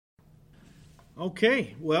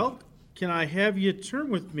Okay, well, can I have you turn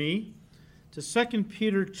with me to 2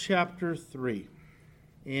 Peter chapter 3?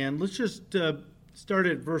 And let's just start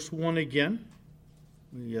at verse 1 again.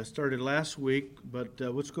 We started last week, but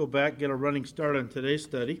let's go back, get a running start on today's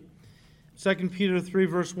study. 2 Peter 3,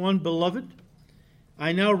 verse 1, Beloved,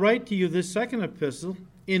 I now write to you this second epistle,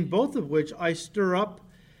 in both of which I stir up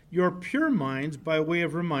your pure minds by way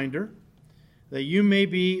of reminder, that you may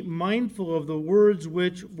be mindful of the words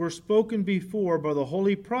which were spoken before by the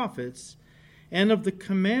holy prophets, and of the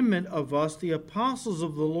commandment of us, the apostles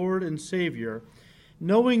of the Lord and Savior,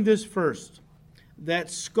 knowing this first, that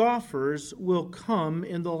scoffers will come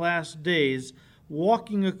in the last days,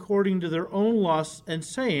 walking according to their own lusts, and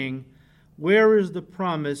saying, Where is the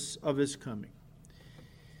promise of his coming?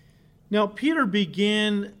 Now, Peter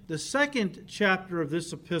began the second chapter of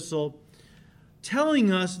this epistle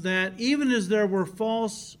telling us that even as there were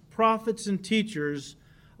false prophets and teachers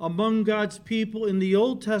among God's people in the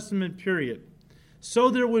Old Testament period, so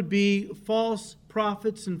there would be false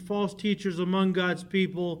prophets and false teachers among God's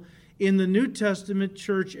people in the New Testament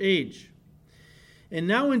church age. And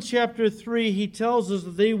now in chapter 3, he tells us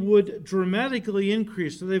that they would dramatically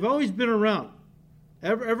increase. So they've always been around.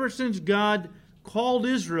 Ever since God called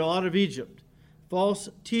Israel out of Egypt, false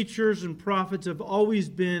teachers and prophets have always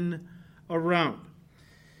been around.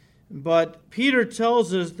 But Peter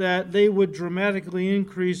tells us that they would dramatically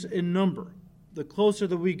increase in number the closer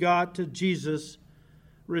that we got to Jesus'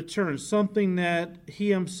 return, something that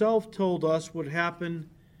he himself told us would happen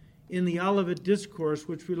in the Olivet Discourse,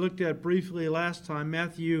 which we looked at briefly last time,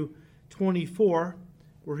 Matthew 24,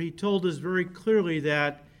 where he told us very clearly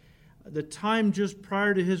that the time just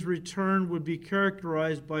prior to his return would be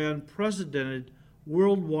characterized by unprecedented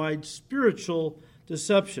worldwide spiritual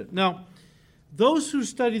deception. Now, those who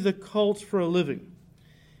study the cults for a living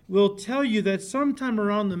will tell you that sometime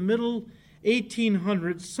around the middle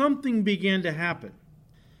 1800s, something began to happen.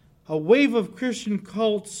 A wave of Christian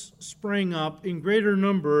cults sprang up in greater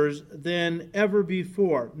numbers than ever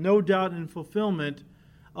before, no doubt in fulfillment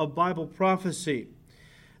of Bible prophecy.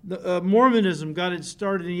 Mormonism got its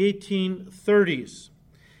start in the 1830s.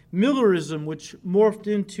 Millerism, which morphed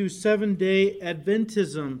into Seventh-day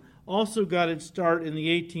Adventism, also got its start in the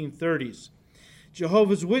 1830s.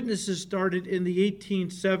 Jehovah's Witnesses started in the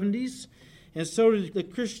 1870s, and so did the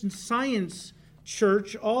Christian Science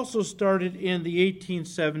Church, also started in the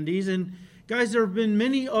 1870s. And guys, there have been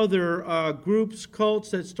many other groups,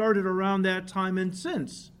 cults that started around that time and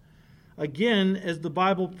since, again, as the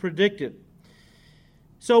Bible predicted.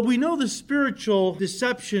 So we know the spiritual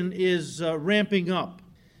deception is ramping up.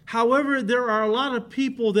 However, there are a lot of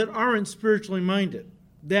people that aren't spiritually minded,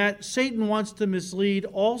 that Satan wants to mislead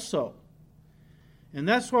also. And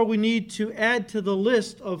that's why we need to add to the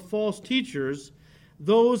list of false teachers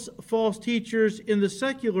those false teachers in the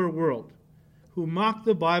secular world who mock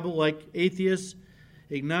the Bible, like atheists,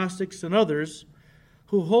 agnostics, and others,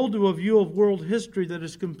 who hold to a view of world history that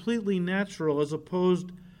is completely natural as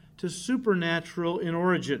opposed to supernatural in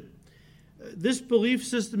origin. This belief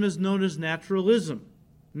system is known as naturalism.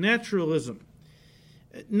 Naturalism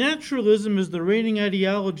is the reigning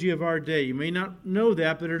ideology of our day. You may not know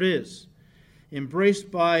that, but it is. Embraced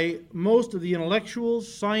by most of the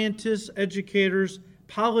intellectuals, scientists, educators,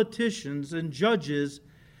 politicians, and judges,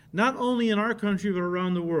 not only in our country but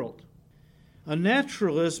around the world. A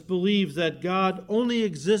naturalist believes that God only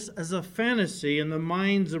exists as a fantasy in the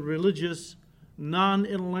minds of religious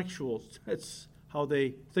non-intellectuals. That's how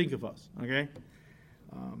they think of us, okay?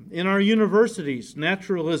 In our universities,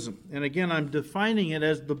 naturalism, and again, I'm defining it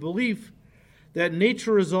as the belief that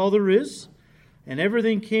nature is all there is, and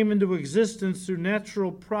everything came into existence through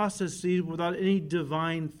natural processes without any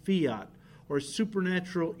divine fiat or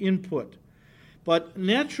supernatural input. But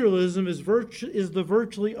naturalism is the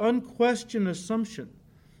virtually unquestioned assumption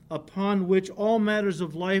upon which all matters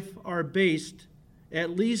of life are based, at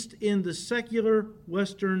least in the secular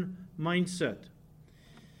Western mindset.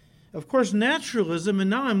 Of course, naturalism, and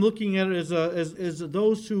now I'm looking at it as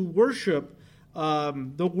those who worship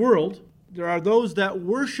the world. There are those that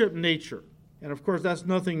worship nature. And of course, that's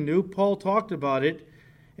nothing new. Paul talked about it,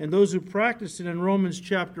 and those who practice it in Romans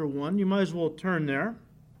chapter 1. You might as well turn there.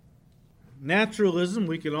 Naturalism,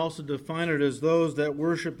 we can also define it as those that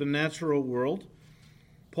worship the natural world.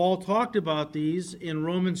 Paul talked about these in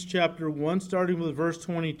Romans chapter 1, starting with verse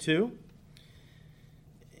 22.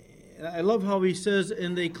 I love how he says,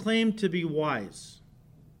 and they claim to be wise.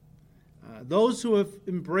 Those who have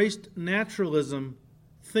embraced naturalism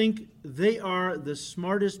think they are the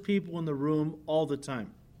smartest people in the room all the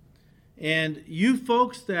time. And you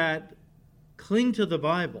folks that cling to the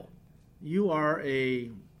Bible, you are a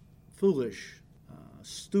foolish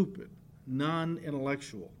stupid,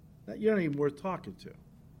 non-intellectual. You're not even worth talking to.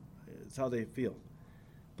 It's how they feel.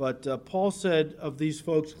 But Paul said of these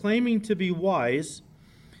folks, claiming to be wise,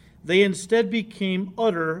 they instead became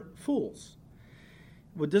utter fools.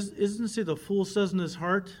 Isn't it say the fool says in his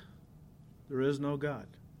heart, there is no God?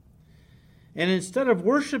 And instead of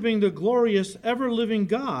worshiping the glorious, ever-living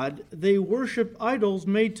God, they worship idols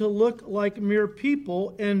made to look like mere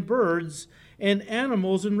people and birds and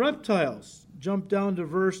animals and reptiles. Jump down to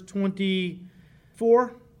verse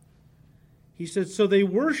 24. He said, so they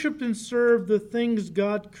worshiped and served the things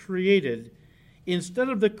God created instead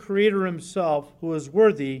of the Creator himself, who is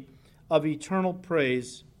worthy of eternal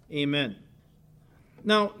praise. Amen.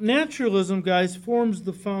 Now, naturalism, guys, forms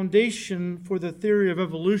the foundation for the theory of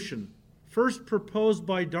evolution, first proposed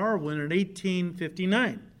by Darwin in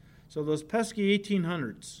 1859. So those pesky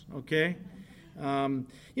 1800s, okay?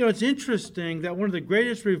 It's interesting that one of the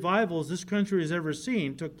greatest revivals this country has ever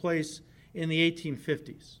seen took place in the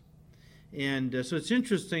 1850s. And so it's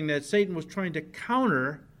interesting that Satan was trying to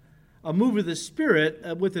counter a move of the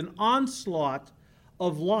Spirit with an onslaught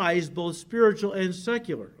of lies, both spiritual and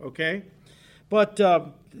secular, okay? But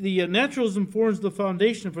the naturalism forms the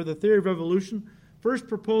foundation for the theory of evolution, first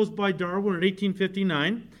proposed by Darwin in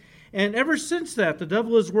 1859. And ever since that, the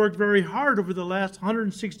devil has worked very hard over the last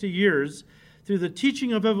 160 years through the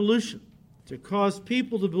teaching of evolution to cause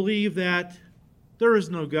people to believe that there is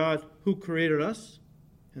no God who created us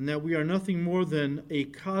and that we are nothing more than a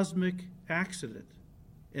cosmic accident,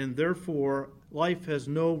 and therefore life has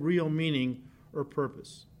no real meaning or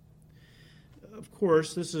purpose. Of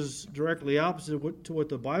course, this is directly opposite to what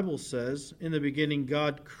the Bible says. In the beginning,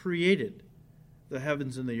 God created the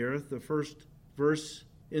heavens and the earth, the first verse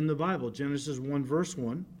in the Bible, Genesis 1, verse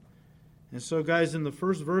 1. And so, guys, in the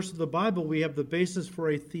first verse of the Bible, we have the basis for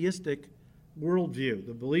a theistic worldview,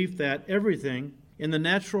 the belief that everything in the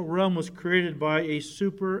natural realm was created by a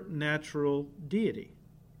supernatural deity.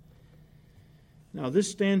 Now,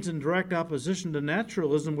 this stands in direct opposition to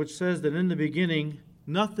naturalism, which says that in the beginning,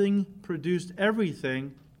 nothing produced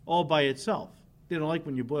everything all by itself. They don't like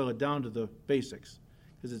when you boil it down to the basics,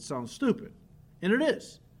 because it sounds stupid. And it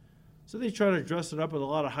is. So they try to dress it up with a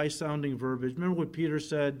lot of high-sounding verbiage. Remember what Peter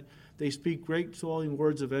said? They speak great swelling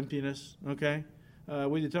words of emptiness, okay?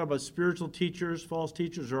 When you talk about spiritual teachers, false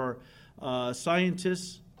teachers, or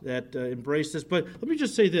scientists that embrace this. But let me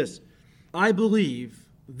just say this. I believe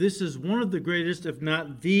this is one of the greatest, if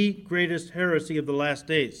not the greatest heresy of the last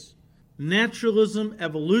days. Naturalism,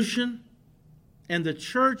 evolution, and the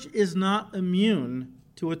church is not immune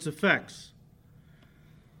to its effects.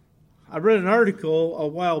 I read an article a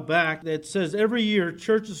while back that says every year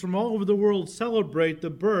churches from all over the world celebrate the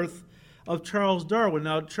birth of Charles Darwin.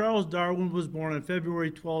 Now, Charles Darwin was born on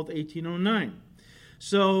February 12, 1809.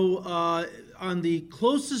 So on the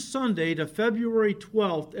closest Sunday to February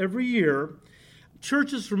 12th every year,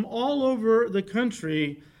 churches from all over the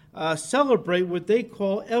country celebrate what they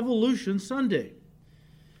call Evolution Sunday.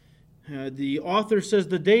 The author says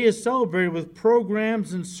the day is celebrated with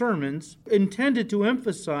programs and sermons intended to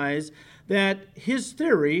emphasize that his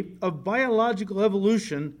theory of biological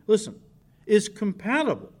evolution, listen, is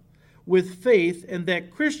compatible with faith and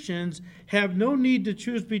that Christians have no need to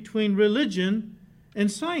choose between religion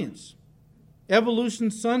and science. Evolution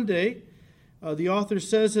Sunday, the author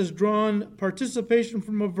says, has drawn participation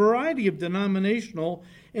from a variety of denominational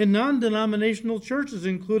and non-denominational churches,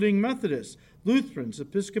 including Methodists, Lutherans,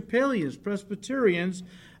 Episcopalians, Presbyterians,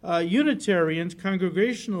 Unitarians,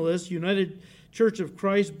 Congregationalists, United Church of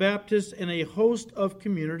Christ, Baptists, and a host of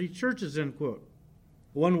community churches, end quote.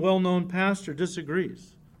 One well-known pastor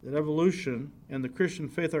disagrees that evolution and the Christian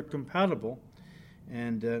faith are compatible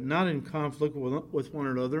and not in conflict with one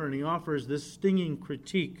another, and he offers this stinging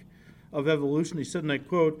critique of evolution. He said, and I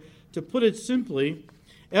quote, "To put it simply,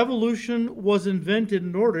 evolution was invented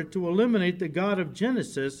in order to eliminate the God of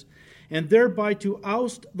Genesis and thereby to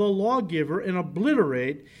oust the lawgiver and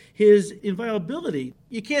obliterate his inviolability."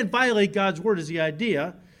 You can't violate God's word is the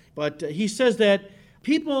idea, but he says that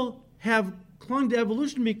people have clung to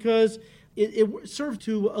evolution because it served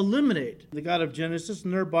to eliminate the God of Genesis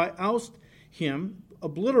and thereby oust him,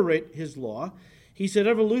 obliterate his law. He said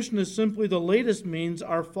evolution is simply the latest means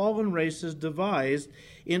our fallen race has devised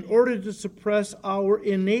in order to suppress our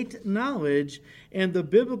innate knowledge and the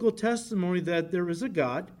biblical testimony that there is a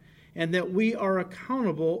God and that we are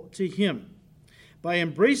accountable to him. By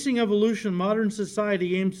embracing evolution, modern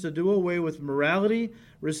society aims to do away with morality,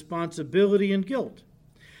 responsibility, and guilt.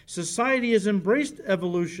 Society has embraced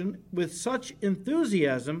evolution with such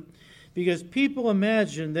enthusiasm because people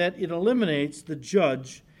imagine that it eliminates the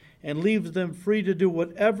judge and leaves them free to do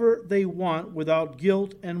whatever they want without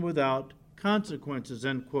guilt and without consequences,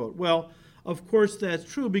 end quote. Well, of course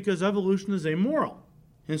that's true because evolution is amoral.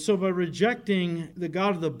 And so by rejecting the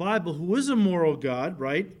God of the Bible, who is a moral God,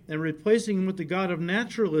 right, and replacing him with the God of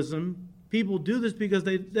naturalism, people do this because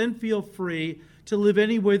they then feel free to live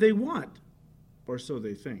any way they want, or so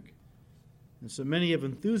they think. And so many have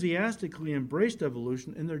enthusiastically embraced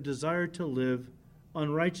evolution in their desire to live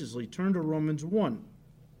unrighteously. Turn to Romans 1.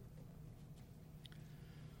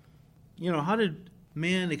 How did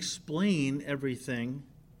man explain everything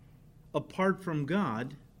apart from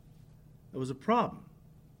God? It was a problem.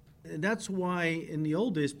 And that's why in the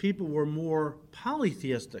old days people were more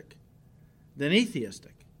polytheistic than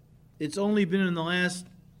atheistic. It's only been in the last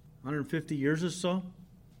 150 years or so,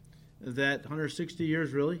 160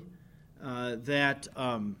 years really, that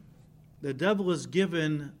the devil has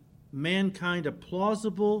given mankind a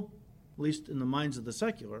plausible, at least in the minds of the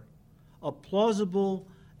secular, a plausible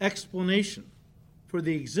explanation for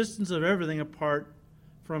the existence of everything apart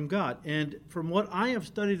from God. And from what I have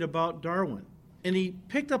studied about Darwin, and he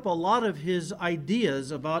picked up a lot of his ideas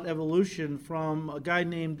about evolution from a guy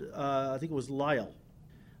named, I think it was Lyell.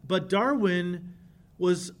 But Darwin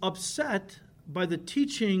was upset by the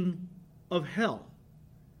teaching of hell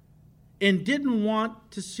and didn't want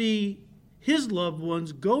to see his loved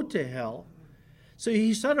ones go to hell. So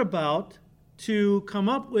he set about to come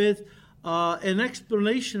up with an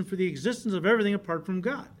explanation for the existence of everything apart from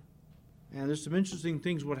God. And there's some interesting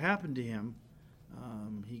things what happened to him.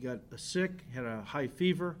 He got sick, had a high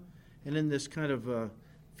fever, and in this kind of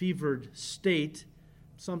fevered state,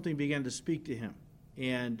 something began to speak to him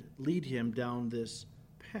and lead him down this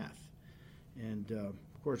path. And, of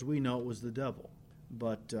course, we know it was the devil.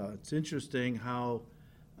 But it's interesting how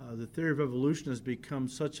the theory of evolution has become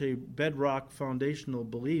such a bedrock foundational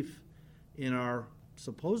belief in our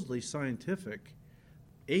supposedly scientific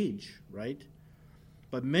age, right?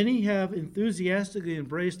 But many have enthusiastically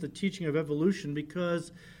embraced the teaching of evolution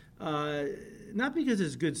because, not because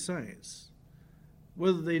it's good science,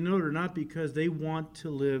 whether they know it or not, because they want to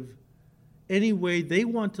live any way they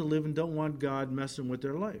want to live and don't want God messing with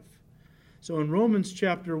their life. So in Romans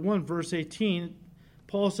chapter 1, verse 18,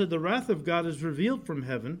 Paul said, "The wrath of God is revealed from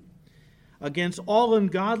heaven against all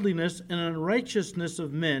ungodliness and unrighteousness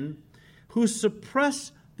of men who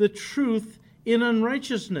suppress the truth in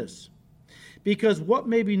unrighteousness. Because what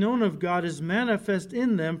may be known of God is manifest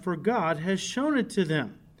in them, for God has shown it to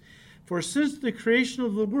them. For since the creation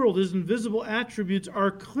of the world, his invisible attributes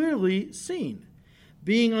are clearly seen,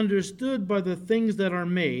 being understood by the things that are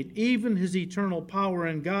made, even his eternal power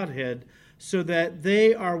and Godhead, so that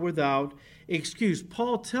they are without excuse."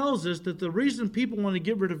 Paul tells us that the reason people want to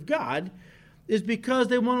get rid of God is because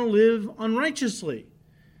they want to live unrighteously.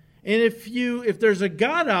 And if there's a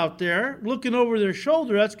God out there looking over their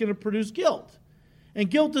shoulder, that's going to produce guilt. And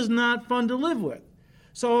guilt is not fun to live with.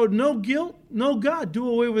 So no guilt, no God. Do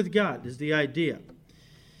away with God is the idea.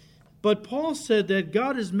 But Paul said that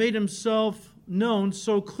God has made himself known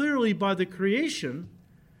so clearly by the creation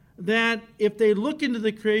that if they look into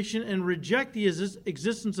the creation and reject the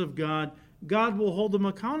existence of God, God will hold them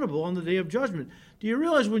accountable on the day of judgment. Do you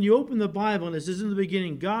realize when you open the Bible and it says in the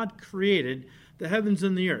beginning, God created the heavens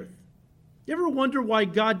and the earth? You ever wonder why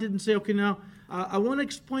God didn't say, okay, now I want to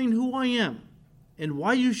explain who I am and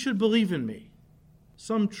why you should believe in me?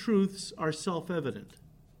 Some truths are self-evident.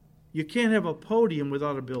 You can't have a podium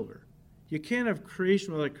without a builder. You can't have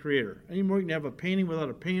creation without a creator. Any more you can have a painting without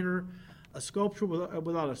a painter, a sculpture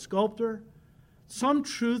without a sculptor. Some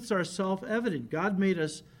truths are self-evident. God made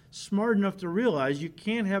us smart enough to realize you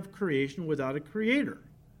can't have creation without a creator.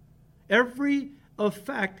 Every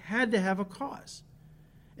effect had to have a cause.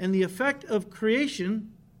 And the effect of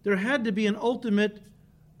creation, there had to be an ultimate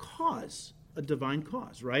cause, a divine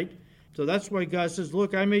cause, right? So that's why God says,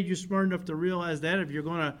 look, I made you smart enough to realize that if you're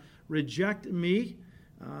going to reject me,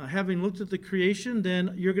 having looked at the creation,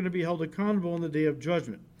 then you're going to be held accountable on the day of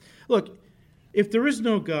judgment. Look, if there is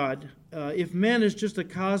no God, if man is just a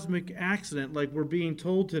cosmic accident like we're being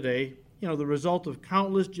told today, the result of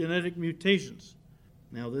countless genetic mutations,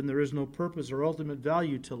 now then there is no purpose or ultimate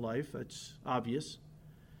value to life. That's obvious.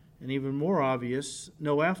 And even more obvious,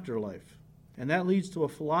 no afterlife. And that leads to a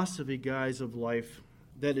philosophy, guys, of life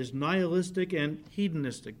that is nihilistic and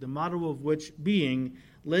hedonistic, the motto of which being,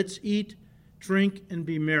 let's eat, drink, and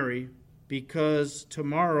be merry, because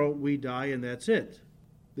tomorrow we die and that's it.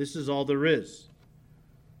 This is all there is.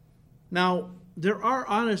 Now, there are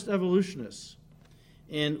honest evolutionists,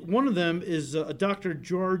 and one of them is Dr.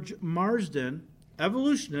 George Marsden,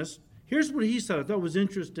 evolutionist. Here's what he said. I thought was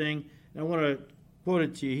interesting, and I want to quote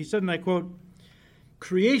it to you. He said, and I quote,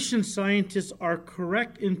 Creation scientists are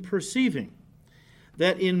correct in perceiving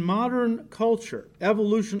that in modern culture,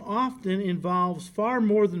 evolution often involves far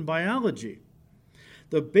more than biology.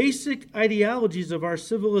 The basic ideologies of our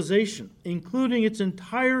civilization, including its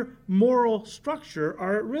entire moral structure,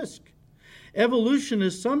 are at risk. Evolution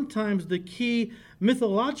is sometimes the key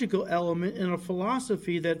mythological element in a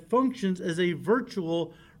philosophy that functions as a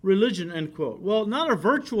virtual religion, end quote. Well, not a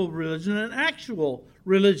virtual religion, an actual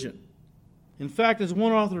religion. In fact, as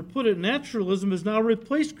one author put it, naturalism has now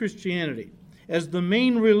replaced Christianity as the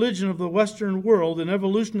main religion of the Western world, and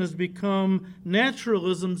evolution has become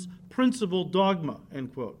naturalism's principal dogma,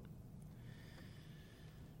 end quote.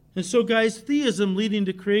 And so, guys, theism leading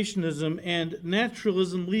to creationism and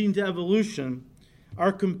naturalism leading to evolution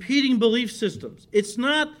are competing belief systems. It's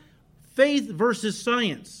not faith versus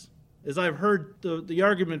science, as I've heard the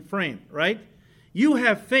argument framed, right? You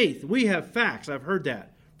have faith, we have facts. I've heard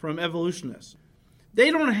that from evolutionists. They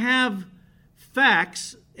don't have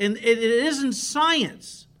facts, and it isn't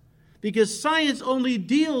science, because science only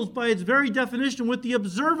deals by its very definition with the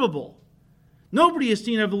observable. Nobody has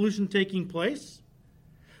seen evolution taking place.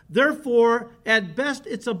 Therefore, at best,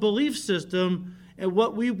 it's a belief system and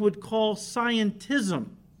what we would call scientism.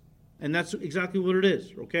 And that's exactly what it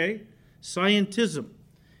is, okay? Scientism.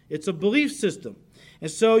 It's a belief system. And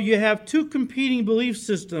so you have two competing belief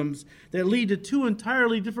systems that lead to two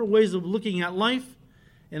entirely different ways of looking at life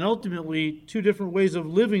and ultimately two different ways of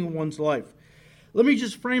living one's life. Let me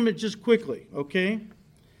just frame it just quickly, okay?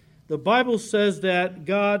 The Bible says that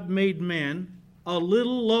God made man a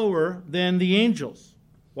little lower than the angels.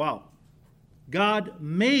 Wow. God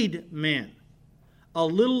made man a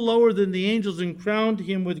little lower than the angels and crowned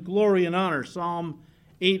him with glory and honor. Psalm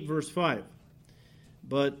 8, verse 5.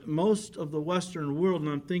 But most of the Western world, and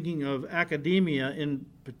I'm thinking of academia in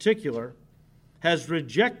particular, has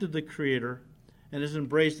rejected the Creator and has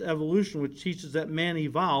embraced evolution, which teaches that man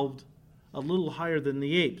evolved a little higher than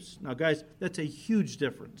the apes. Now, guys, that's a huge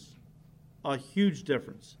difference. A huge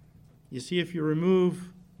difference. You see, if you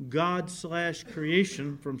remove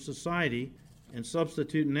God/creation from society and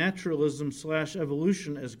substitute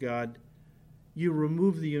naturalism/evolution as God, you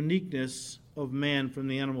remove the uniqueness of man from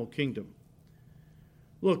the animal kingdom.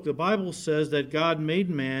 Look, the Bible says that God made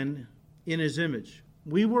man in his image.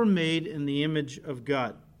 We were made in the image of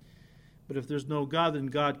God. But if there's no God, then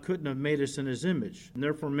God couldn't have made us in his image. And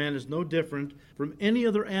therefore, man is no different from any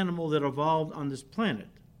other animal that evolved on this planet,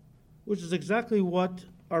 which is exactly what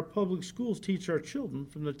our public schools teach our children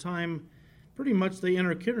from the time pretty much they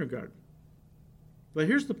enter kindergarten. But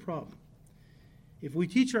here's the problem. If we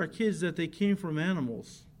teach our kids that they came from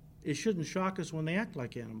animals, it shouldn't shock us when they act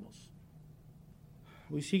like animals.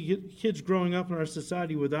 We see kids growing up in our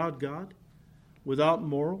society without God, without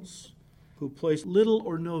morals, who place little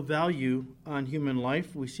or no value on human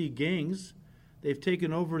life. We see gangs. They've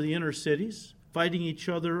taken over the inner cities, fighting each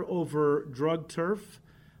other over drug turf,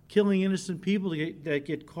 killing innocent people that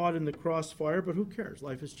get caught in the crossfire, but who cares?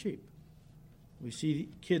 Life is cheap. We see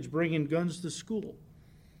kids bringing guns to school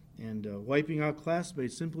and wiping out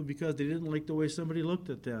classmates simply because they didn't like the way somebody looked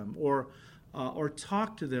at them or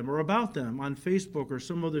talked to them or about them on Facebook or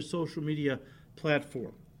some other social media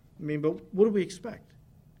platform. I mean, but what do we expect?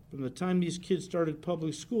 From the time these kids started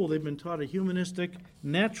public school, they've been taught a humanistic,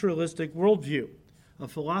 naturalistic worldview, a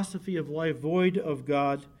philosophy of life void of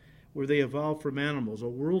God, where they evolved from animals, a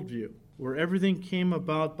worldview where everything came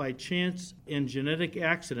about by chance and genetic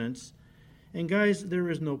accidents. And guys, there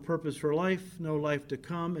is no purpose for life, no life to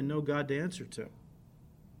come, and no God to answer to.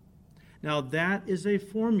 Now that is a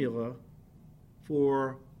formula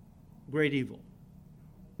for great evil.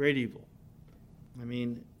 Great evil. I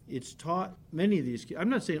mean, it's taught many of these kids. I'm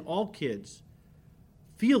not saying all kids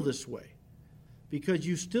feel this way, because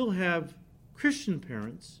you still have Christian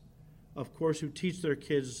parents, of course, who teach their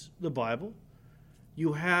kids the Bible.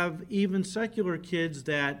 You have even secular kids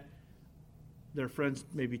that their friends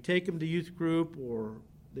maybe take them to youth group or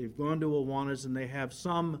they've gone to Awanas and they have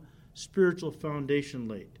some spiritual foundation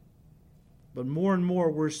laid. But more and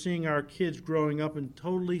more we're seeing our kids growing up in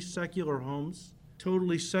totally secular homes,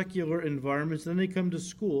 totally secular environments. Then they come to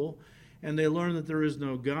school and they learn that there is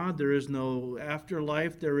no God, there is no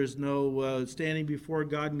afterlife, there is no standing before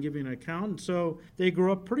God and giving an account. And so they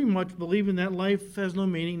grow up pretty much believing that life has no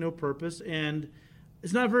meaning, no purpose, and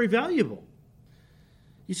it's not very valuable.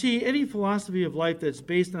 You see, any philosophy of life that's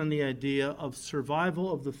based on the idea of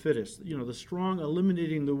survival of the fittest, the strong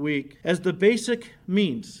eliminating the weak, as the basic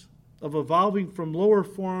means of evolving from lower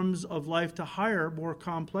forms of life to higher, more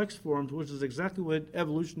complex forms, which is exactly what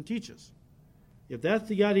evolution teaches. If that's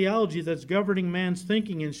the ideology that's governing man's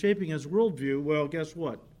thinking and shaping his worldview, well, guess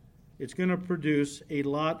what? it's going to produce a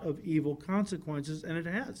lot of evil consequences, and it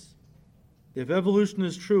has. If evolution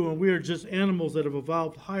is true and we are just animals that have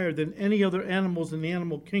evolved higher than any other animals in the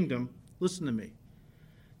animal kingdom, listen to me,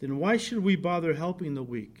 then why should we bother helping the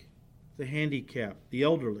weak, the handicapped, the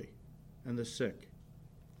elderly, and the sick?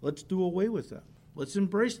 Let's do away with that. Let's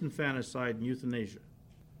embrace infanticide and euthanasia.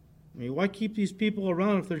 I mean, why keep these people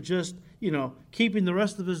around if they're just, keeping the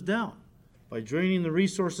rest of us down by draining the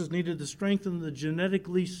resources needed to strengthen the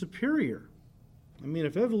genetically superior? I mean,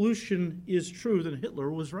 if evolution is true, then Hitler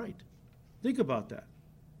was right. Think about that.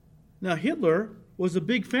 Now, Hitler was a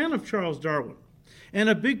big fan of Charles Darwin and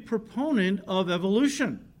a big proponent of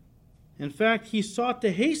evolution. In fact, he sought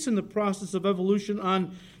to hasten the process of evolution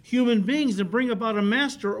on human beings and bring about a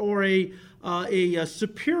master or a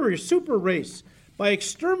superior, super race by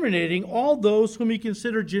exterminating all those whom he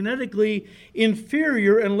considered genetically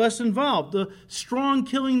inferior and less involved. The strong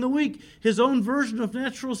killing the weak, his own version of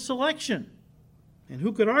natural selection. And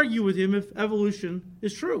who could argue with him if evolution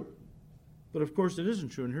is true? But of course it isn't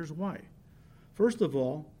true, and here's why. First of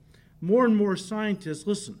all, more and more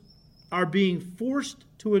scientists, are being forced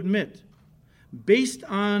to admit, based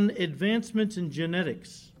on advancements in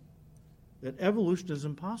genetics, that evolution is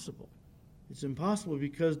impossible. It's impossible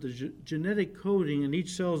because the genetic coding in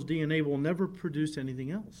each cell's DNA will never produce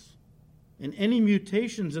anything else. And any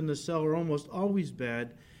mutations in the cell are almost always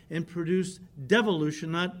bad and produce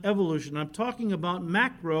devolution, not evolution. I'm talking about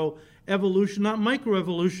macroevolution, not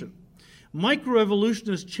microevolution. Microevolution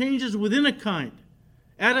is changes within a kind,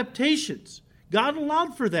 adaptations. God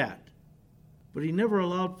allowed for that. But he never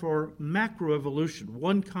allowed for macroevolution,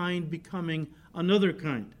 one kind becoming another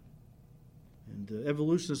kind. And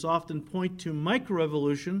evolutionists often point to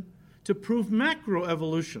microevolution to prove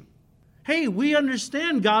macroevolution. Hey, we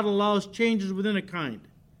understand God allows changes within a kind,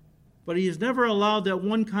 but he has never allowed that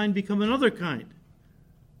one kind become another kind.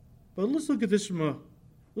 But let's look at this from a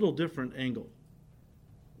little different angle.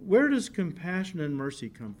 Where does compassion and mercy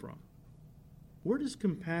come from? Where does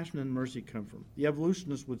compassion and mercy come from? The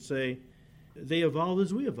evolutionists would say they evolved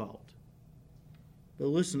as we evolved. But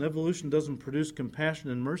listen, evolution doesn't produce compassion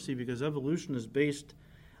and mercy because evolution is based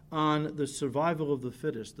on the survival of the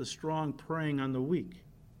fittest, the strong preying on the weak.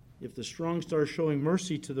 If the strong start showing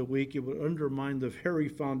mercy to the weak, it would undermine the very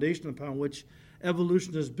foundation upon which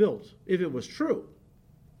evolution is built, if it was true.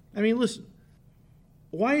 I mean, listen,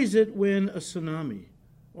 why is it when a tsunami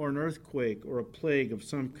or an earthquake or a plague of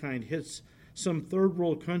some kind hits some third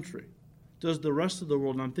world country, does the rest of the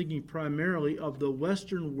world, and I'm thinking primarily of the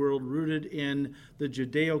Western world rooted in the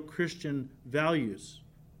Judeo-Christian values,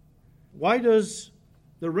 why does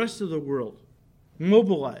the rest of the world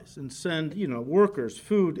mobilize and send, workers,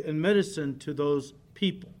 food, and medicine to those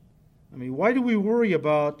people? I mean, why do we worry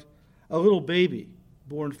about a little baby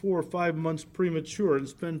born 4 or 5 months premature and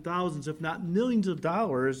spend thousands, if not millions of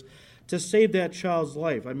dollars to save that child's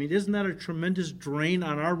life? I mean, isn't that a tremendous drain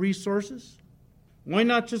on our resources? Why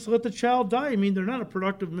not just let the child die? I mean, they're not a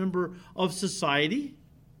productive member of society.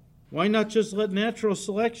 Why not just let natural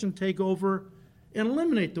selection take over and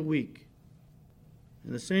eliminate the weak?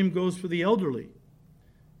 And the same goes for the elderly,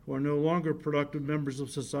 who are no longer productive members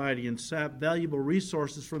of society and sap valuable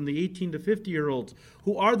resources from the 18 to 50-year-olds,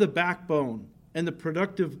 who are the backbone and the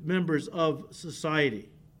productive members of society.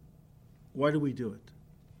 Why do we do it?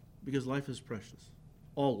 Because life is precious.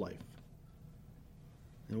 All life.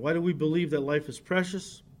 And why do we believe that life is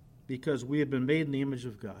precious? Because we have been made in the image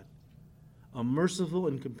of God, a merciful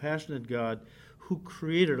and compassionate God who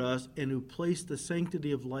created us and who placed the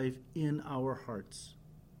sanctity of life in our hearts.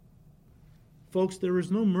 Folks, there is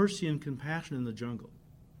no mercy and compassion in the jungle.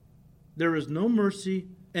 There is no mercy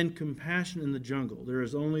and compassion in the jungle. There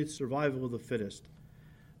is only survival of the fittest.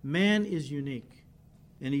 Man is unique,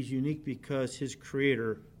 and he's unique because his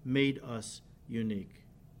Creator made us unique.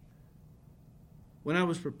 When I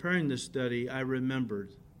was preparing this study, I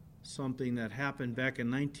remembered something that happened back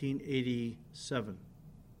in 1987.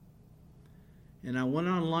 And I went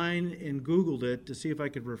online and Googled it to see if I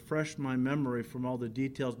could refresh my memory from all the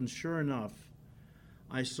details. And sure enough,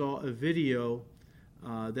 I saw a video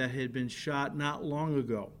that had been shot not long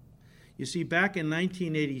ago. You see, back in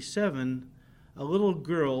 1987, a little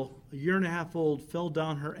girl, a year and a half old, fell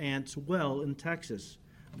down her aunt's well in Texas.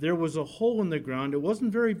 There was a hole in the ground. It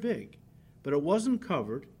wasn't very big, but it wasn't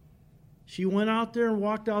covered. She went out there and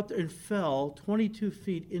walked out there and fell 22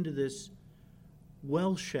 feet into this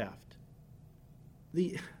well shaft.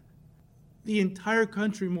 The entire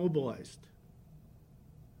country mobilized.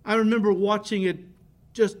 I remember watching it,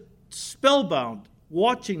 just spellbound,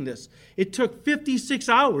 watching this. It took 56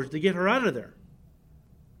 hours to get her out of there.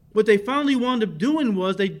 What they finally wound up doing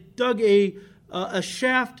was they dug a a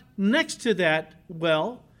shaft next to that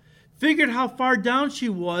well, figured how far down she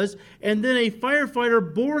was, and then a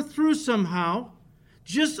firefighter bore through somehow,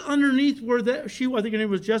 just underneath where I think her name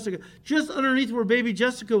was Jessica, just underneath where baby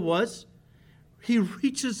Jessica was. He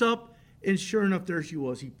reaches up, and sure enough, there she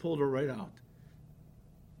was. He pulled her right out.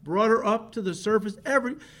 Brought her up to the surface.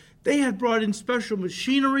 They had brought in special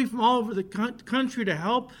machinery from all over the country to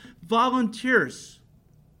help. Volunteers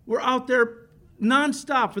were out there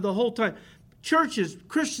nonstop for the whole time. Churches,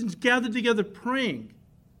 Christians gathered together praying.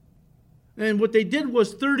 And what they did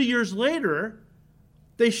was 30 years later,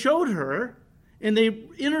 they showed her and they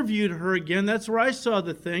interviewed her again. That's where I saw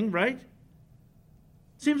the thing, right?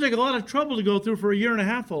 Seems like a lot of trouble to go through for a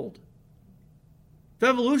 1.5-year-old. If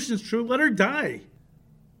evolution's true, let her die.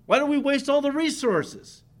 Why don't we waste all the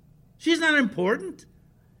resources? She's not important.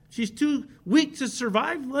 She's too weak to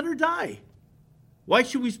survive. Let her die. Why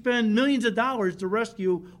should we spend millions of dollars to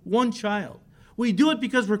rescue one child? We do it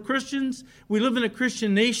because we're Christians. We live in a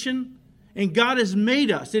Christian nation. And God has made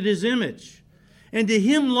us in His image. And to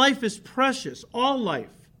Him, life is precious. All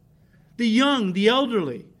life. The young, the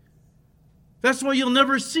elderly. That's why you'll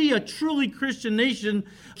never see a truly Christian nation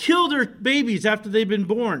kill their babies after they've been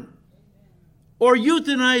born. Or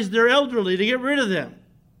euthanize their elderly to get rid of them.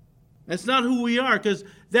 That's not who we are, because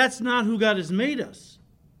that's not who God has made us.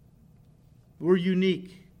 We're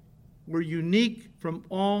unique. We're unique from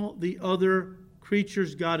all the other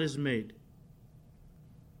creatures God has made.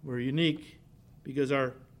 We're unique because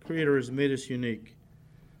our Creator has made us unique.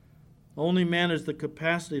 Only man has the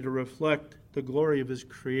capacity to reflect the glory of his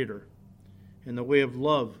Creator in the way of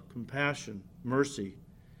love, compassion, mercy,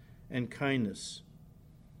 and kindness.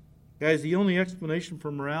 Guys, the only explanation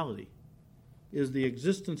for morality is the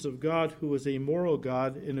existence of God, who is a moral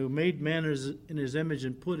God and who made man in His image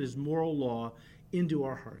and put His moral law into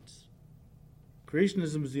our hearts.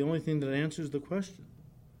 Creationism is the only thing that answers the question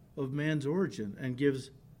of man's origin and gives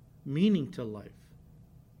meaning to life.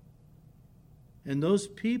 And those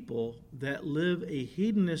people that live a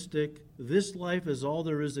hedonistic, this life is all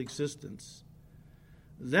there is existence,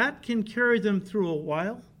 that can carry them through a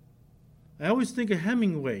while. I always think of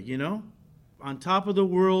Hemingway, on top of the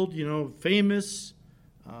world, famous,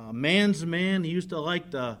 man's man. He used to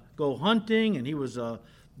like to go hunting, and he was a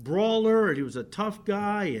brawler, and he was a tough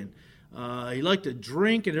guy, and he liked to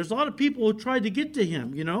drink, and there's a lot of people who tried to get to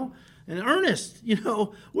him, And Ernest,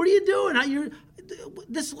 what are you doing?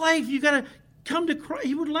 This life, you got to come to Christ.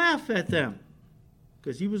 He would laugh at them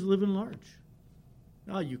because he was living large.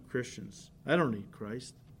 Oh, you Christians, I don't need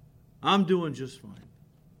Christ. I'm doing just fine.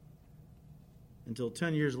 Until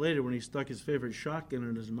 10 years later when he stuck his favorite shotgun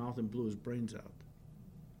in his mouth and blew his brains out.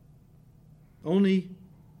 Only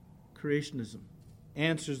creationism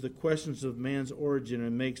answers the questions of man's origin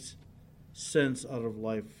and makes sense out of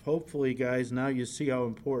life. Hopefully, guys, now you see how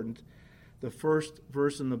important the first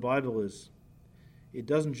verse in the Bible is. It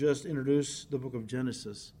doesn't just introduce the book of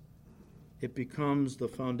Genesis. It becomes the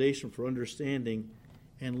foundation for understanding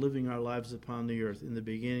and living our lives upon the earth. In the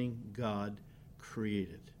beginning, God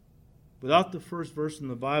created. Without the first verse in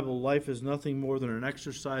the Bible, life is nothing more than an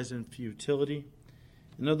exercise in futility.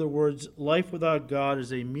 In other words, life without God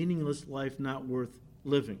is a meaningless life not worth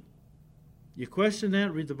living. You question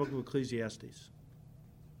that, read the book of Ecclesiastes.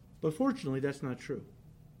 But fortunately, that's not true.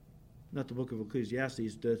 Not the book of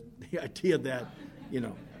Ecclesiastes, the idea that,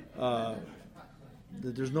 that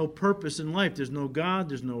there's no purpose in life. There's no God.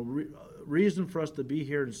 There's no reason for us to be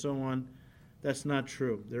here and so on. That's not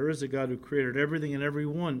true. There is a God who created everything and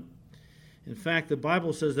everyone. In fact, the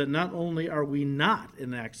Bible says that not only are we not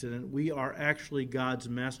an accident, we are actually God's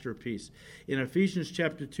masterpiece. In Ephesians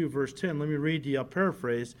chapter 2, verse 10, let me read to you, I'll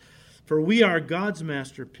paraphrase. For we are God's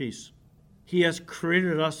masterpiece. He has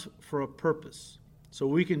created us for a purpose, so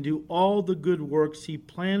we can do all the good works He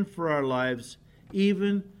planned for our lives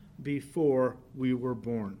even before we were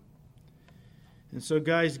born. And so,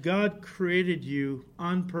 guys, God created you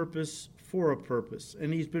on purpose for a purpose,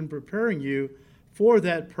 and He's been preparing you for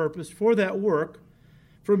that purpose, for that work,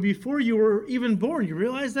 from before you were even born. You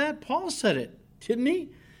realize that? Paul said it, didn't he?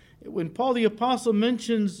 When Paul the Apostle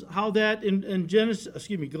mentions how that in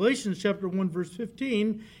Galatians chapter 1, verse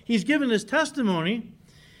 15, he's given his testimony,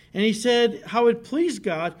 and he said how it pleased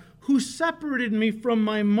God who separated me from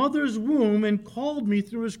my mother's womb and called me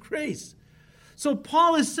through His grace. So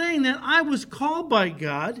Paul is saying that I was called by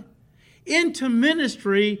God into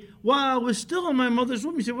ministry while I was still in my mother's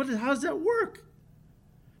womb. You say, how does that work?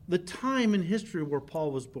 The time in history where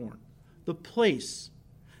Paul was born, the place,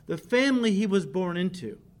 the family he was born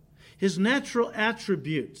into, his natural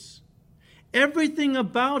attributes, Everything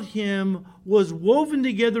about him was woven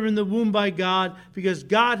together in the womb by God because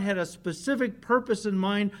God had a specific purpose in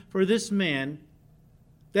mind for this man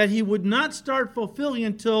that he would not start fulfilling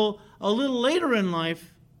until a little later in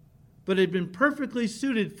life, but had been perfectly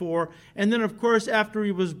suited for. And then, of course, after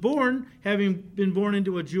he was born, having been born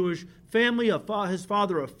into a Jewish family, his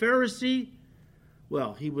father a Pharisee,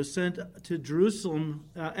 well, he was sent to Jerusalem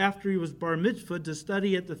after he was bar mitzvahed to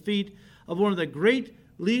study at the feet of one of the great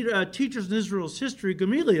teachers in Israel's history,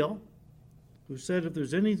 Gamaliel, who said if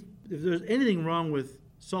there's anything wrong with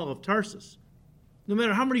Saul of Tarsus, no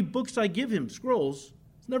matter how many books I give him, scrolls,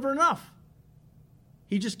 it's never enough.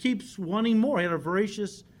 He just keeps wanting more. He had a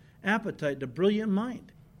voracious appetite, a brilliant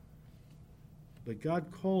mind. But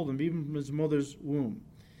God called him even from his mother's womb.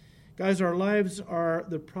 Guys, our lives are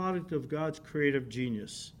the product of God's creative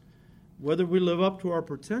genius. Whether we live up to our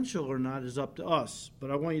potential or not is up to us.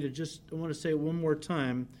 But I want to say it one more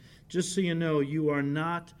time, just so you know, you are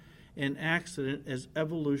not an accident as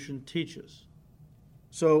evolution teaches.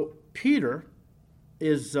 So Peter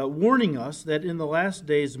is warning us that in the last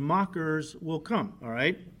days mockers will come, all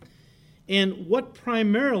right? And what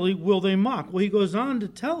primarily will they mock? Well, he goes on to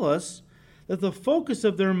tell us that the focus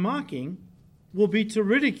of their mocking will be to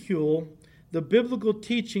ridicule the biblical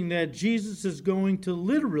teaching that Jesus is going to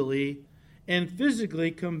literally and physically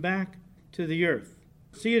come back to the earth.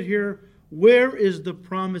 See it here? Where is the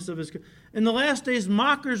promise of his coming? In the last days,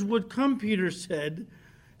 mockers would come, Peter said,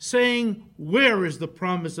 saying, where is the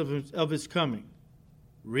promise of his coming?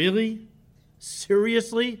 Really?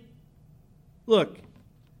 Seriously? Look,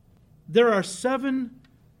 there are 7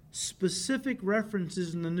 specific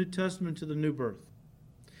references in the New Testament to the new birth.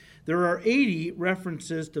 There are 80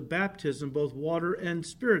 references to baptism, both water and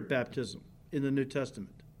spirit baptism, in the New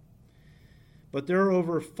Testament. But there are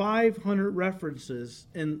over 500 references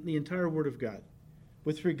in the entire Word of God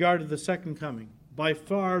with regard to the second coming. By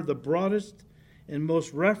far the broadest and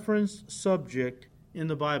most referenced subject in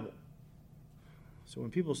the Bible. So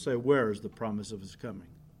when people say, where is the promise of his coming?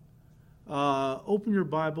 Open your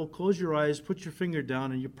Bible, close your eyes, put your finger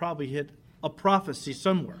down, and you probably hit a prophecy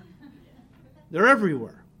somewhere. They're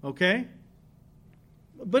everywhere, okay?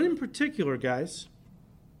 But in particular, guys,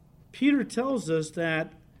 Peter tells us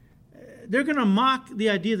that they're going to mock the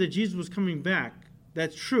idea that Jesus was coming back.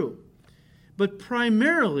 That's true. But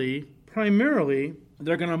primarily,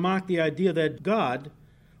 they're going to mock the idea that God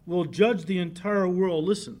will judge the entire world,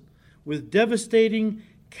 listen, with devastating,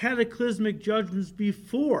 cataclysmic judgments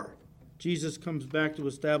before Jesus comes back to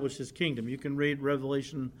establish his kingdom. You can read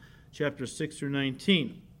Revelation chapter 6 through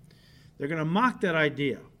 19. They're going to mock that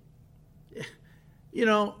idea. You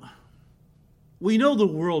know, we know the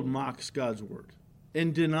world mocks God's word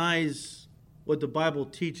and denies what the Bible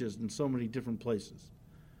teaches in so many different places.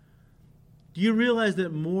 Do you realize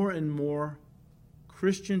that more and more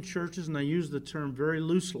Christian churches, and I use the term very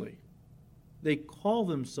loosely, they call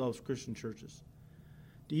themselves Christian churches.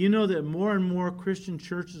 Do you know that more and more Christian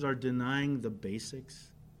churches are denying the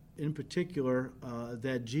basics? In particular,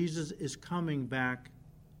 that Jesus is coming back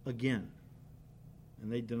again.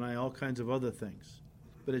 And they deny all kinds of other things.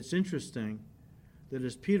 But it's interesting that,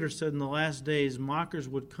 as Peter said, in the last days, mockers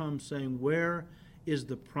would come saying, where is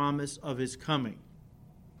the promise of his coming?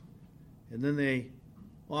 And then they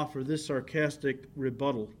offer this sarcastic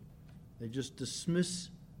rebuttal. They just dismiss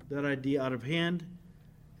that idea out of hand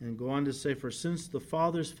and go on to say, for since the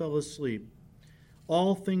fathers fell asleep,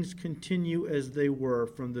 all things continue as they were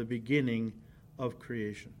from the beginning of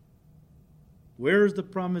creation. Where is the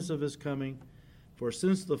promise of his coming? For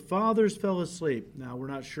since the fathers fell asleep, now we're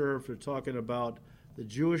not sure if they're talking about the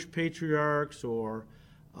Jewish patriarchs or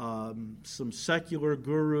some secular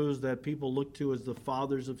gurus that people look to as the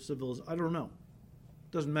fathers of civilization. I don't know.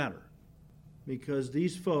 It doesn't matter. Because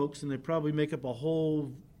these folks, and they probably make up a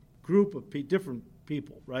whole group of different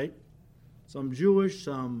people, right? Some Jewish,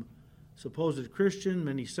 some supposed Christian,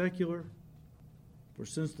 many secular. For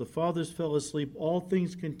since the fathers fell asleep, all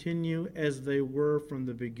things continue as they were from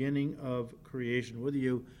the beginning of creation. Whether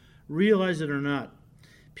you realize it or not,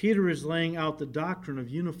 Peter is laying out the doctrine of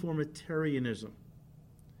uniformitarianism.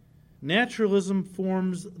 Naturalism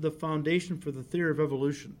forms the foundation for the theory of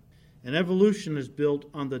evolution. And evolution is built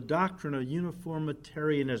on the doctrine of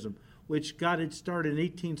uniformitarianism, which got its start in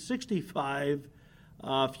 1865,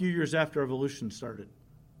 a few years after evolution started.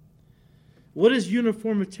 What is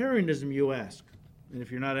uniformitarianism, you ask? And if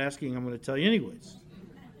you're not asking, I'm going to tell you anyways.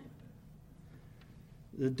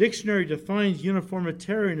 The dictionary defines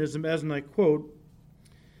uniformitarianism as, and I quote,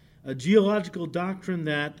 a geological doctrine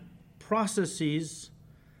that processes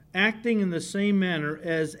acting in the same manner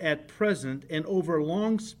as at present and over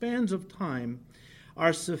long spans of time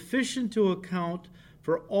are sufficient to account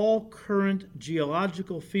for all current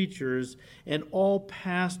geological features and all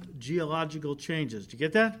past geological changes. Did you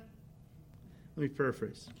get that? Let me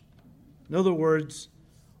paraphrase. In other words,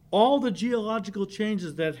 all the geological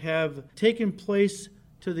changes that have taken place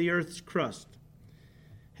to the Earth's crust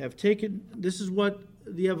this is what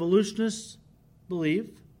the evolutionists believe,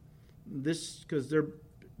 this because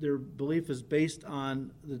their belief is based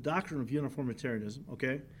on the doctrine of uniformitarianism,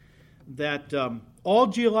 okay? That all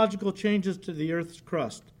geological changes to the Earth's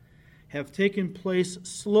crust have taken place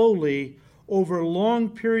slowly over long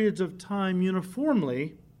periods of time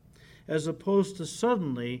uniformly, as opposed to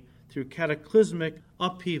suddenly through cataclysmic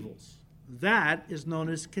upheavals. That is known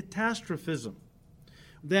as catastrophism.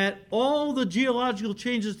 That all the geological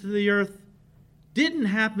changes to the Earth didn't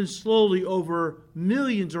happen slowly over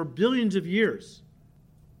millions or billions of years.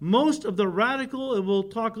 Most of the radical, and we'll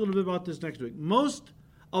talk a little bit about this next week, most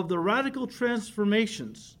of the radical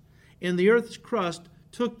transformations in the Earth's crust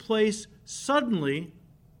took place suddenly,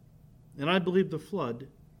 and I believe the flood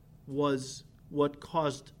was what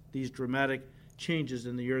caused these dramatic changes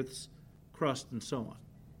in the Earth's crust and so on.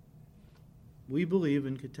 We believe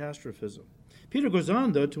in catastrophism. Peter goes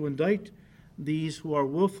on, though, to indict these who are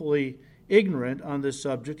willfully ignorant on this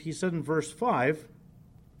subject. He said in verse 5,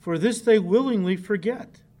 "For this they willingly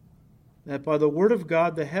forget, that by the word of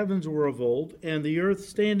God the heavens were of old, and the earth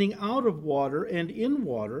standing out of water and in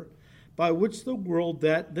water, by which the world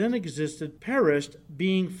that then existed perished,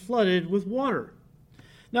 being flooded with water."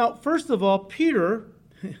 Now, first of all, Peter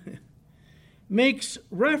makes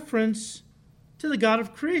reference to the God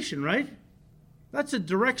of creation, right? That's a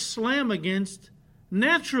direct slam against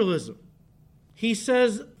naturalism. He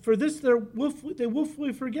says, for this they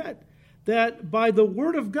willfully forget that by the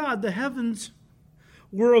word of God the heavens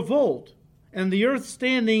were of old, and the earth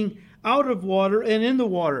standing out of water and in the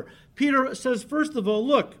water. Peter says, first of all,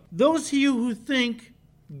 look, those of you who think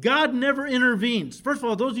God never intervenes. First of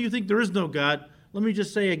all, those of you who think there is no God, let me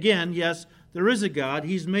just say again, yes, there is a God.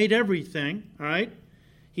 He's made everything, all right?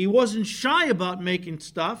 He wasn't shy about making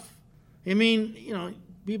stuff. I mean,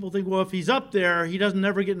 people think, well, if he's up there, he doesn't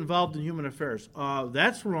ever get involved in human affairs.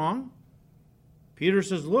 That's wrong. Peter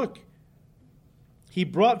says, look, he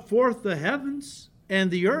brought forth the heavens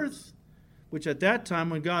and the earth, which at that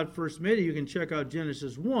time when God first made it, you can check out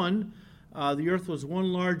Genesis 1, the earth was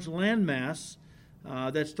one large landmass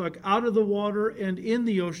that stuck out of the water and in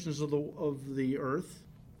the oceans of the earth.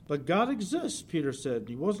 But God exists, Peter said.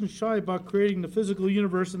 He wasn't shy about creating the physical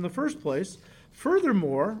universe in the first place.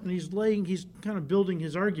 Furthermore, and he's kind of building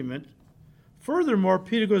his argument. Furthermore,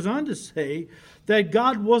 Peter goes on to say that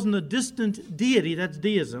God wasn't a distant deity. That's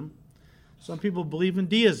deism. Some people believe in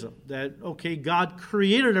deism, that, okay, God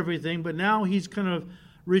created everything, but now he's kind of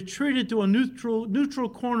retreated to a neutral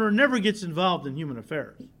corner, never gets involved in human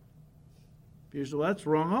affairs. Peter said, well, that's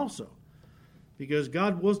wrong also, because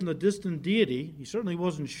God wasn't a distant deity. He certainly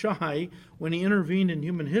wasn't shy when he intervened in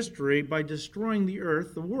human history by destroying the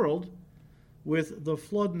earth, the world, with the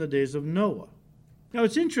flood in the days of Noah. Now,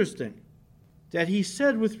 it's interesting that he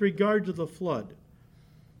said with regard to the flood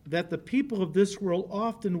that the people of this world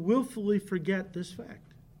often willfully forget this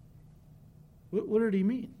fact. What did he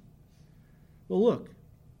mean? Well, look,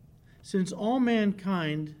 since all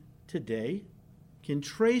mankind today we can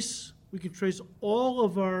trace all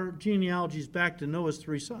of our genealogies back to Noah's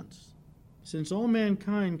 3 sons. Since all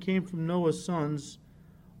mankind came from Noah's sons,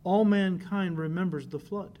 all mankind remembers the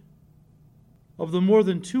flood. Of the more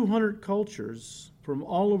than 200 cultures from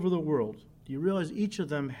all over the world, do you realize each of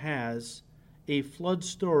them has a flood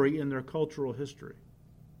story in their cultural history?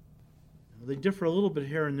 They differ a little bit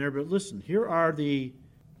here and there, but listen, here are the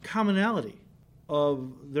commonality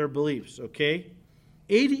of their beliefs, okay?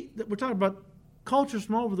 We're talking about cultures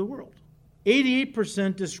from all over the world.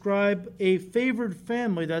 88% describe a favored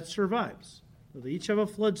family that survives. So they each have a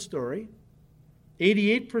flood story.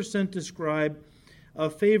 88% describe a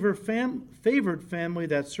favored family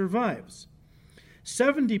that survives.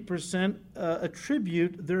 70%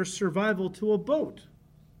 attribute their survival to a boat.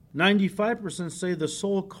 95% say the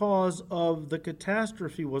sole cause of the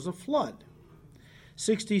catastrophe was a flood.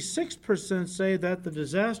 66% say that the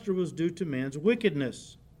disaster was due to man's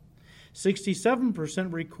wickedness.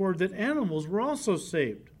 67% record that animals were also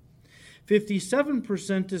saved.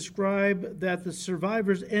 57% describe that the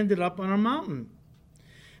survivors ended up on a mountain.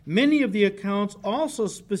 Many of the accounts also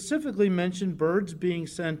specifically mention birds being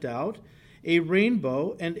sent out, a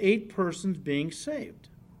rainbow, and 8 persons being saved.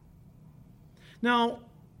 Now,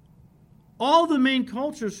 all the main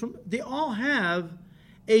cultures, they all have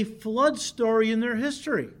a flood story in their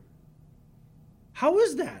history. How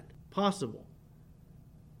is that possible?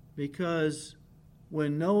 Because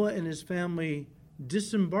when Noah and his family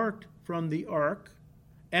disembarked from the ark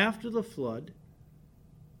after the flood.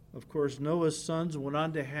 Of course, Noah's sons went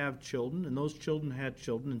on to have children, and those children had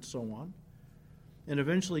children, and so on. And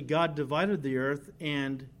eventually God divided the earth,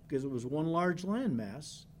 and because it was one large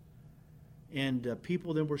landmass, and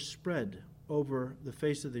people then were spread over the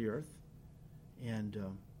face of the earth. And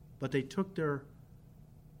but they took their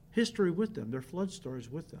history with them, their flood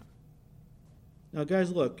stories with them. Now,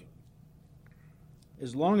 guys, look,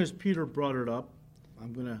 as long as Peter brought it up,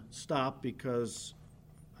 I'm going to stop because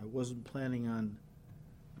I wasn't planning on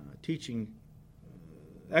teaching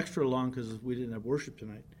extra long because we didn't have worship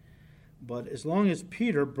tonight. But as long as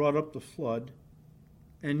Peter brought up the flood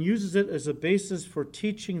and uses it as a basis for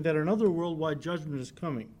teaching that another worldwide judgment is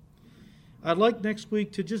coming, I'd like next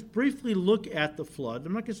week to just briefly look at the flood.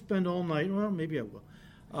 I'm not going to spend all night. Well, maybe I will.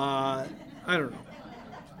 I don't know.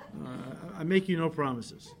 I make you no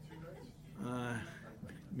promises.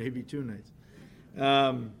 Maybe 2 nights.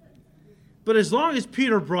 But as long as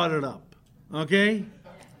Peter brought it up, okay?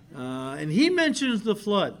 And he mentions the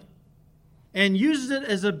flood and uses it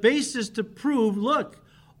as a basis to prove, look,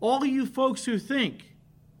 all you folks who think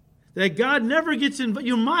that God never gets involved,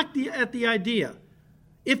 you mock at the idea.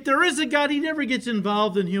 If there is a God, he never gets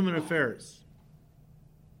involved in human affairs.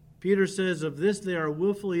 Peter says of this they are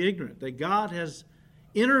willfully ignorant, that God has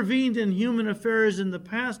intervened in human affairs in the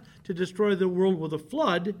past to destroy the world with a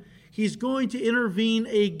flood. He's going to intervene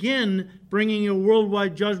again, bringing a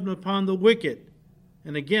worldwide judgment upon the wicked.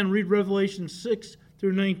 And again, read Revelation 6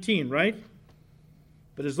 through 19, right?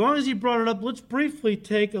 But as long as he brought it up, let's briefly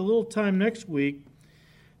take a little time next week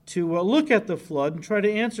to look at the flood and try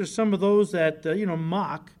to answer some of those that,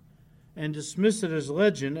 mock and dismiss it as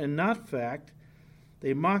legend and not fact.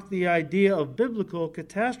 They mock the idea of biblical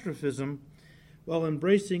catastrophism while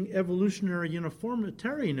embracing evolutionary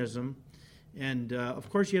uniformitarianism. And, of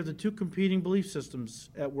course, you have the two competing belief systems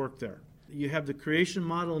at work there. You have the creation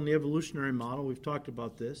model and the evolutionary model. We've talked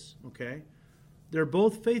about this, okay? They're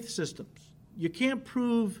both faith systems. You can't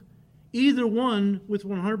prove either one with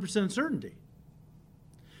 100% certainty.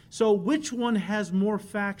 So which one has more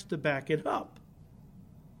facts to back it up?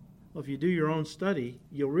 Well, if you do your own study,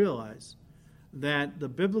 you'll realize that the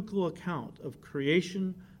biblical account of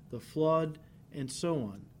creation, the flood, and so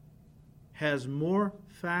on has more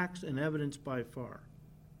facts and evidence by far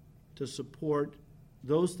to support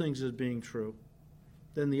those things as being true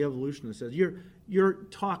than the evolutionist says. You're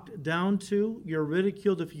talked down to, you're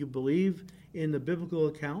ridiculed if you believe in the biblical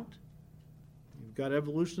account. You've got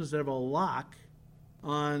evolutionists that have a lock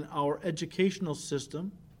on our educational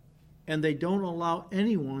system, and they don't allow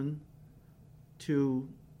anyone to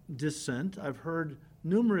dissent. I've heard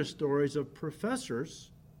numerous stories of professors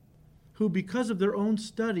who, because of their own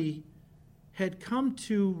study, had come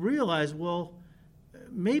to realize, well,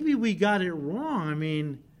 maybe we got it wrong. I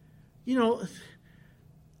mean,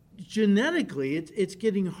 genetically, it's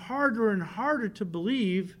getting harder and harder to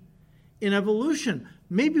believe in evolution.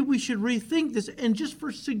 Maybe we should rethink this. And just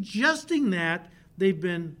for suggesting that, they've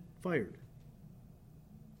been fired.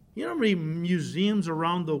 You know how many museums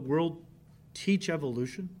around the world teach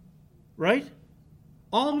evolution? Right?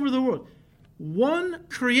 All over the world. One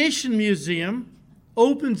creation museum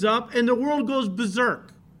opens up and the world goes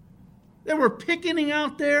berserk. They were picketing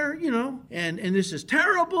out there, and this is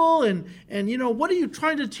terrible, and what are you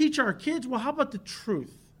trying to teach our kids? Well, how about the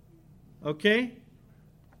truth? Okay?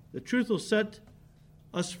 The truth will set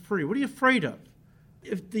us free. What are you afraid of?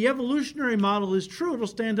 If the evolutionary model is true, it'll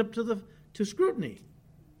stand up to scrutiny.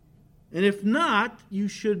 And if not, you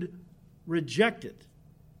should reject it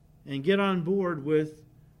and get on board with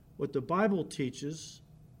what the Bible teaches,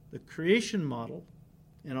 the creation model,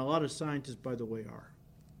 and a lot of scientists, by the way, are.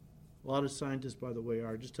 I'll just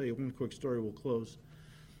tell you one quick story, we'll close.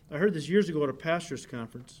 I heard this years ago at a pastor's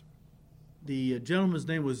conference. The gentleman's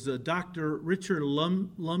name was Dr. Richard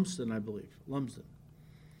Lumsden, I believe. Lumsden.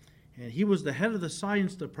 And he was the head of the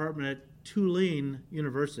science department at Tulane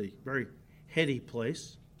University, very heady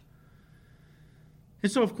place.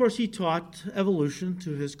 And so, of course, he taught evolution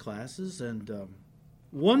to his classes. And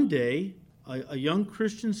one day, a young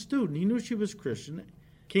Christian student, he knew she was Christian,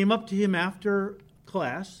 came up to him after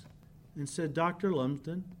class and said, Dr.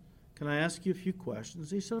 Lumsden, can I ask you a few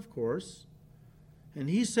questions? He said, of course. And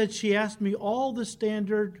he said, she asked me all the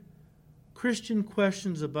standard Christian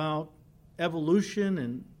questions about evolution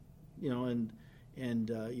and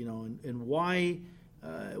why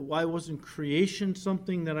wasn't creation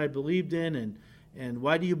something that I believed in, and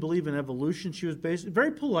why do you believe in evolution? She was basically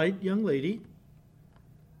very polite young lady.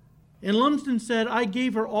 And Lumsden said, I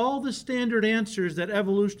gave her all the standard answers that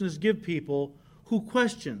evolutionists give people who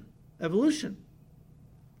question evolution.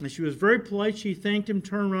 And she was very polite. She thanked him,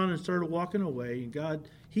 turned around, and started walking away. And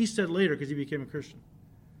he said later, because he became a Christian,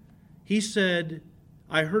 he said,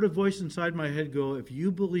 I heard a voice inside my head go, if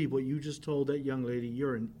you believe what you just told that young lady,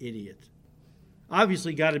 you're an idiot.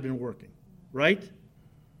 Obviously, God had been working, right?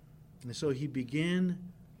 And so he began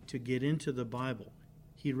to get into the Bible.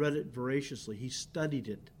 He read it voraciously. He studied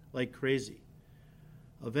it like crazy.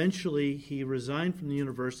 Eventually, he resigned from the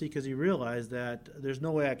university because he realized that there's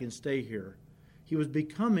no way I can stay here. He was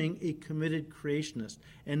becoming a committed creationist,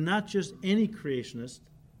 and not just any creationist,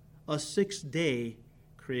 a six-day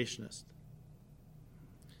creationist.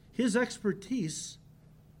 His expertise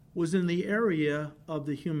was in the area of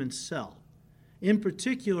the human cell. In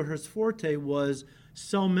particular, his forte was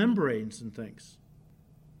cell membranes and things.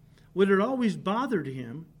 What had always bothered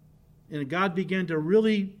him, and God began to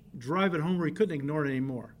really drive it home where he couldn't ignore it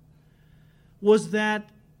anymore, was that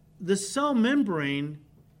the cell membrane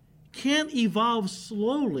can't evolve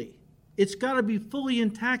slowly. It's got to be fully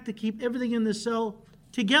intact to keep everything in the cell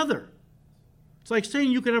together. It's like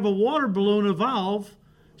saying you could have a water balloon evolve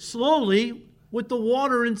slowly with the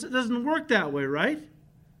water, and it doesn't work that way, right?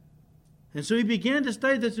 And so he began to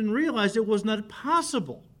study this and realized it was not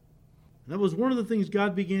possible. And that was one of the things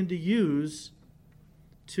God began to use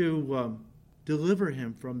to deliver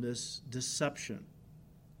him from this deception.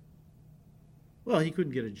 Well, he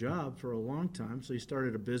couldn't get a job for a long time, so he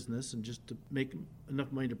started a business and just to make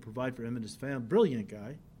enough money to provide for him and his family. Brilliant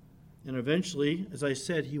guy. And eventually, as I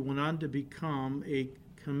said, he went on to become a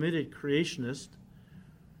committed creationist.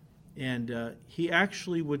 And he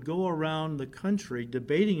actually would go around the country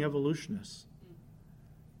debating evolutionists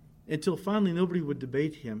until finally nobody would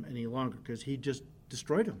debate him any longer because he just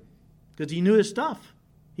destroyed them. Because he knew his stuff.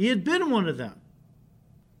 He had been one of them.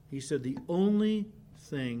 He said the only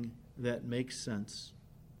thing that makes sense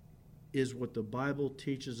is what the Bible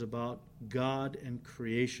teaches about God and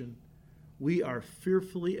creation. We are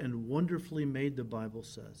fearfully and wonderfully made, the Bible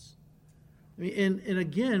says. I mean, and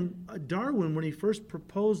again, Darwin, when he first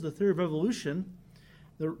proposed the theory of evolution,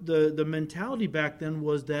 the mentality back then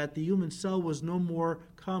was that the human cell was no more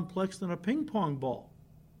complex than a ping pong ball.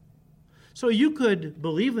 So you could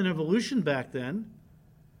believe in evolution back then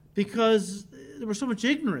because there was so much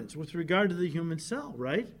ignorance with regard to the human cell,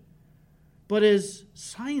 right? But as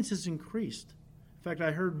science has increased, in fact,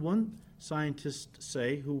 I heard one scientist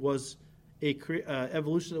say, who was a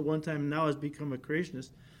evolutionist at one time and now has become a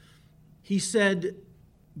creationist, he said,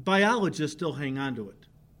 biologists still hang on to it.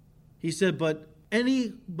 He said, but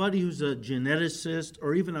anybody who's a geneticist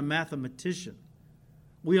or even a mathematician,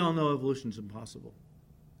 we all know evolution is impossible.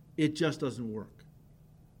 It just doesn't work.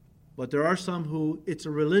 But there are some who, it's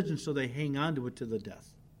a religion, so they hang on to it to the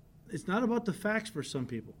death. It's not about the facts for some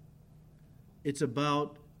people. It's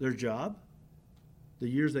about their job, the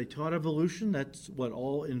years they taught evolution. That's what,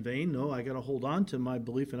 all in vain? No, I got to hold on to my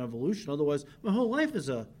belief in evolution. Otherwise, my whole life is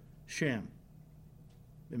a sham.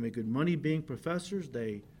 They make good money being professors.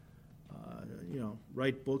 They,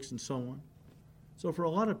 write books and so on. So for a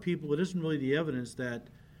lot of people, it isn't really the evidence that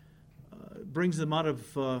brings them out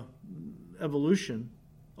of evolution,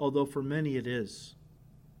 although for many it is.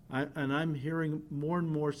 And I'm hearing more and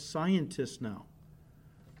more scientists now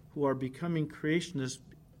who are becoming creationists,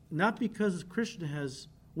 not because Christian has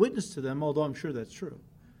witnessed to them, although I'm sure that's true,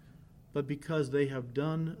 but because they have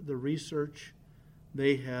done the research,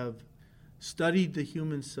 they have studied the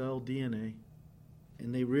human cell DNA,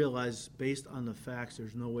 and they realize based on the facts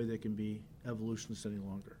there's no way they can be evolutionists any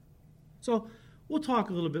longer. So we'll talk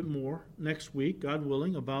a little bit more next week, God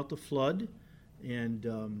willing, about the flood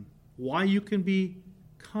and why you can be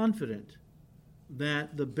confident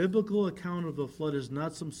that the biblical account of the flood is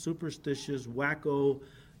not some superstitious, wacko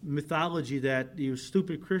mythology that you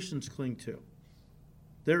stupid Christians cling to.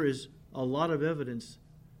 There is a lot of evidence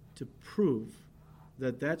to prove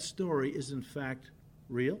that story is in fact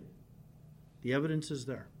real. The evidence is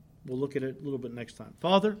there. We'll look at it a little bit next time.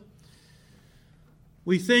 Father,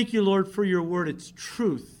 we thank you, Lord, for your word. It's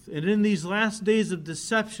truth. And in these last days of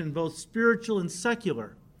deception, both spiritual and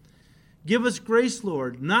secular, give us grace,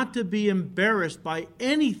 Lord, not to be embarrassed by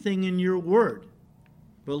anything in your word.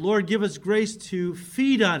 But, Lord, give us grace to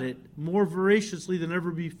feed on it more voraciously than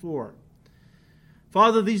ever before.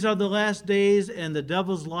 Father, these are the last days, and the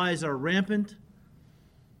devil's lies are rampant.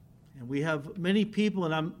 And we have many people,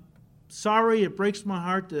 and I'm sorry, it breaks my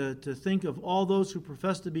heart to think of all those who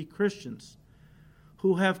profess to be Christians,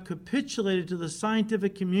 who have capitulated to the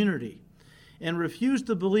scientific community and refuse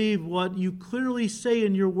to believe what you clearly say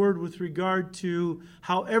in your word with regard to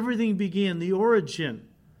how everything began, the origin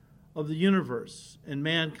of the universe and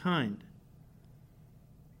mankind.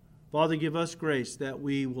 Father, give us grace that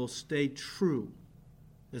we will stay true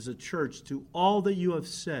as a church to all that you have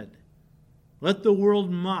said. Let the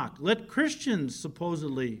world mock. Let Christians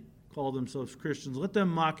supposedly call themselves Christians. Let them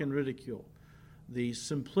mock and ridicule the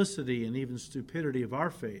simplicity and even stupidity of our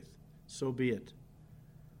faith. So be it.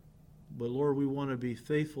 But Lord, we want to be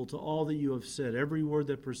faithful to all that you have said, every word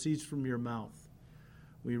that proceeds from your mouth.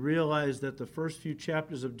 We realize that the first few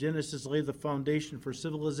chapters of Genesis lay the foundation for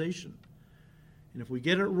civilization. And if we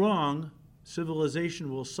get it wrong,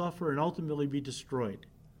 civilization will suffer and ultimately be destroyed.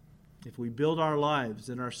 If we build our lives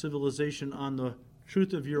and our civilization on the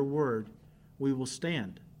truth of your word, we will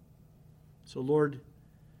stand. So, Lord,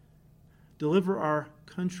 deliver our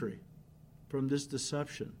country from this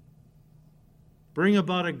deception. Bring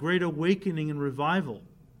about a great awakening and revival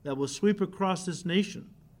that will sweep across this nation,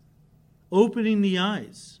 opening the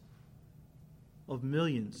eyes of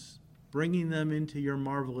millions, bringing them into your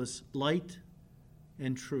marvelous light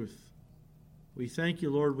and truth. We thank you,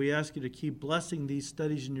 Lord. We ask you to keep blessing these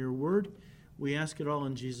studies in your word. We ask it all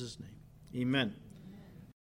in Jesus' name. Amen.